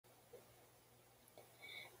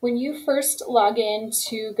When you first log in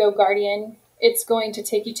to GoGuardian, it's going to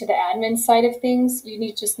take you to the admin side of things.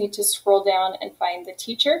 You just need to scroll down and find the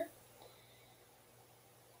teacher.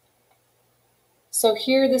 So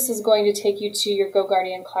here, this is going to take you to your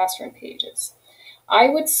GoGuardian classroom pages. I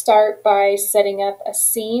would start by setting up a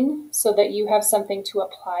scene so that you have something to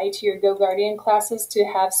apply to your GoGuardian classes to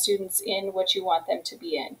have students in what you want them to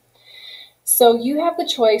be in. So you have the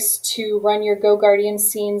choice to run your GoGuardian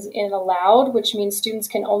scenes in allowed, which means students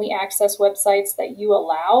can only access websites that you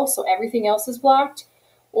allow, so everything else is blocked,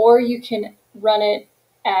 or you can run it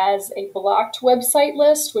as a blocked website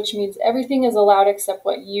list, which means everything is allowed except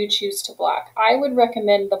what you choose to block. I would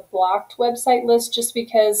recommend the blocked website list just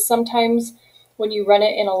because sometimes when you run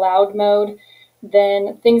it in allowed mode,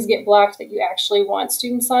 then things get blocked that you actually want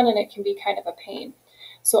students on, and it can be kind of a pain.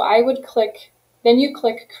 So I would then you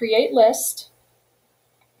click Create List,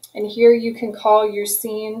 and here you can call your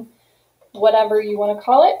scene whatever you want to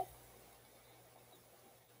call it.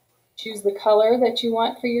 Choose the color that you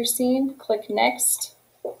want for your scene, click Next.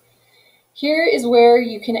 Here is where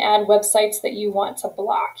you can add websites that you want to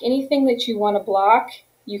block. Anything that you want to block,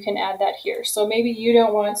 you can add that here. So maybe you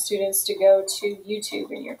don't want students to go to YouTube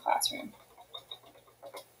in your classroom.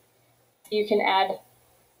 You can add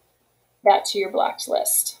that to your blocked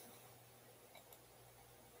list.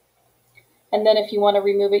 And then if you want to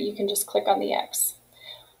remove it, you can just click on the X.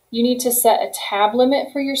 You need to set a tab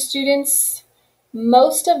limit for your students.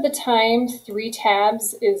 Most of the time, 3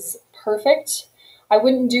 tabs is perfect. I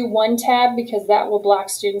wouldn't do 1 tab because that will block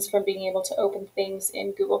students from being able to open things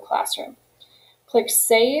in Google Classroom. Click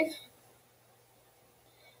Save.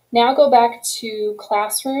 Now go back to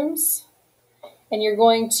Classrooms, and you're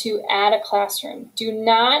going to add a classroom. Do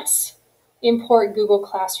not import Google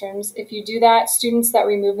Classrooms. If you do that, students that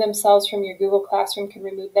remove themselves from your Google Classroom can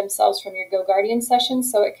remove themselves from your GoGuardian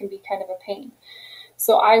sessions, so it can be kind of a pain.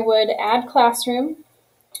 So I would add classroom,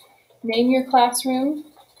 name your classroom,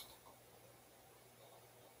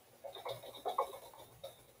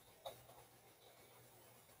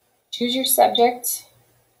 choose your subject,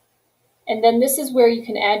 and then this is where you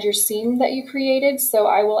can add your scene that you created. So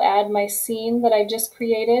I will add my scene that I just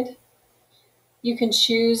created. You can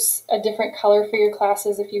choose a different color for your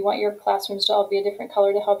classes if you want your classrooms to all be a different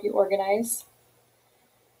color to help you organize.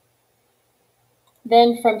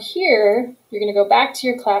 Then from here, you're going to go back to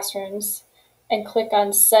your classrooms and click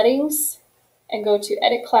on Settings and go to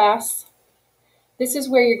Edit Class. This is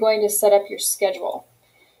where you're going to set up your schedule.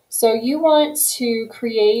 So you want to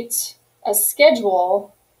create a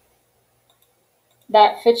schedule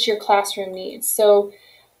that fits your classroom needs. So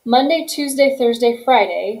Monday, Tuesday, Thursday,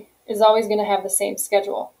 Friday is always going to have the same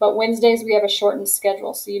schedule, but Wednesdays we have a shortened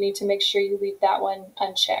schedule, so you need to make sure you leave that one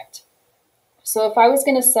unchecked. So if I was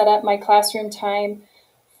going to set up my classroom time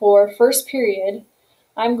for first period,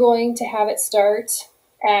 I'm going to have it start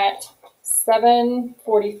at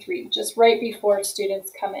 7:43, just right before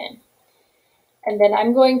students come in. And then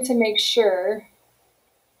I'm going to make sure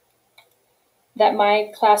that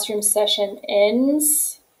my classroom session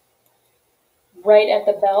ends right at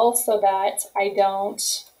the bell so that I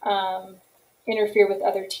don't interfere with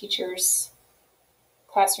other teachers'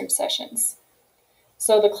 classroom sessions.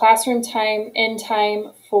 So the classroom time, end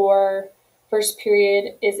time for first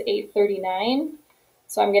period is 8:39.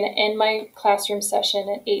 So I'm going to end my classroom session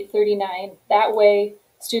at 8:39. That way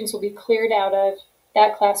students will be cleared out of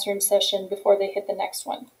that classroom session before they hit the next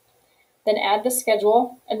one. Then add the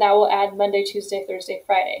schedule, and that will add Monday, Tuesday, Thursday,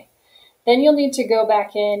 Friday. Then you'll need to go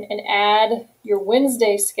back in and add your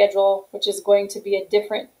Wednesday schedule, which is going to be a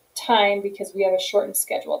different time because we have a shortened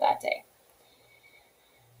schedule that day.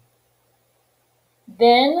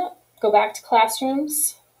 Then go back to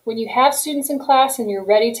classrooms. When you have students in class and you're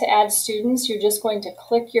ready to add students, you're just going to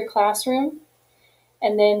click your classroom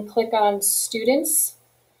and then click on Students,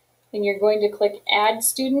 and you're going to click Add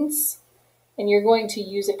Students, and you're going to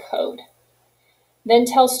use a code. Then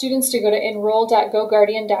tell students to go to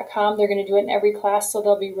enroll.goguardian.com. They're going to do it in every class, so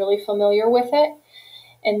they'll be really familiar with it.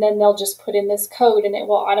 And then they'll just put in this code, and it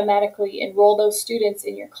will automatically enroll those students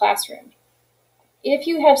in your classroom. If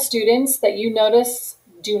you have students that you notice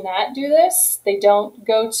do not do this, they don't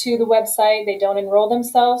go to the website, they don't enroll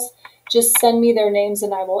themselves, just send me their names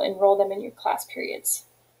and I will enroll them in your class periods.